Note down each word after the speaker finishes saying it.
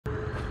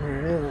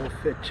Alright, a little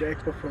fit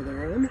check before the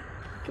run.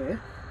 Okay.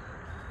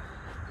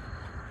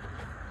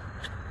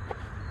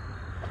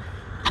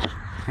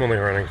 I'm only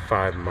running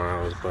 5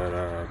 miles, but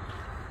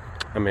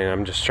I mean,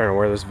 I'm just trying to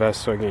wear this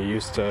vest so I can get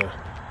used to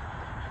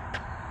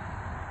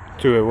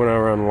it when I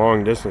run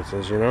long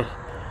distances, you know?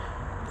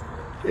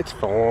 It's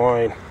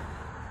fine.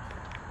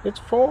 It's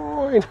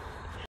fine.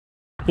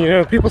 You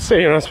know, people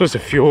say you're not supposed to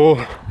fuel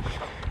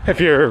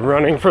if you're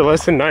running for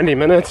less than 90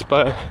 minutes,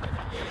 but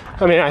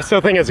I mean, I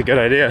still think it's a good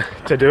idea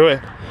to do it.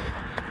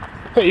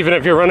 Even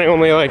if you're running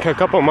only like a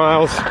couple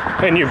miles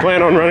and you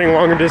plan on running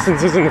longer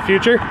distances in the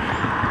future,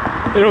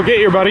 it'll get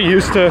your body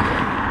used to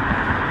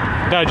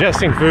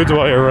digesting foods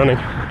while you're running.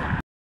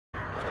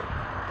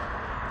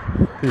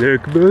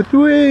 Look both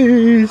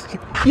ways.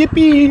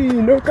 Yippee!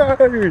 No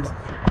cars!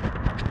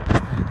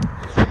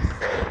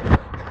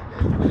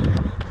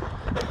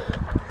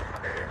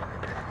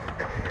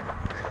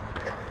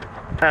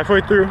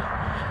 Halfway through,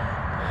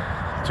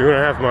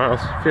 2.5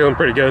 miles, feeling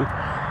pretty good.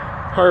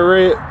 Heart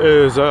rate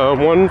is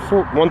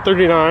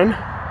 139.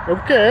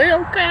 Okay.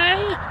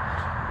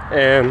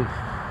 And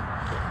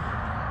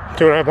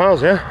 2.5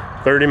 miles, yeah.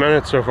 30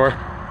 minutes so far.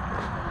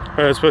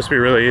 It's supposed to be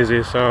really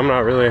easy, so I'm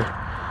not really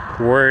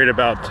worried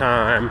about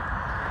time.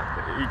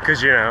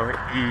 Because, you know,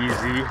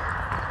 easy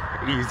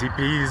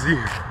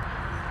peasy.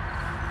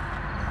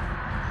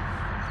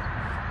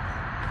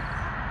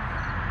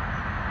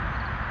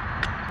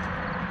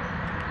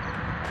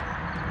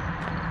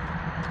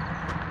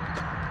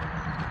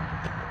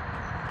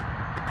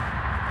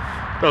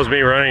 That was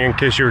me running, in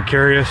case you were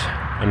curious.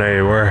 I know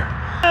you were.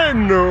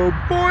 And no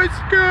boy's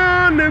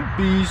gonna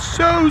be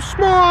so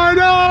smart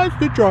as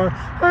to try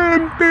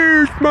and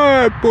pierce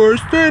my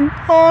bursting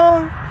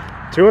heart.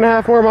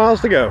 2.5 more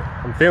miles to go.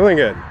 I'm feeling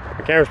good.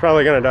 The camera's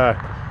probably gonna die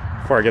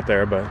before I get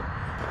there, but.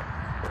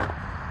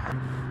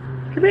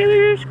 Come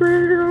here,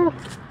 squirrel.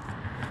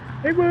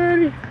 Hey,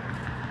 buddy.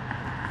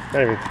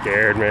 Not even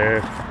scared,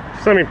 man.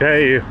 Just let me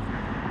pet you.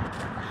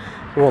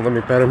 He won't let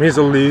me pet him. He's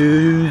a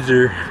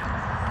loser.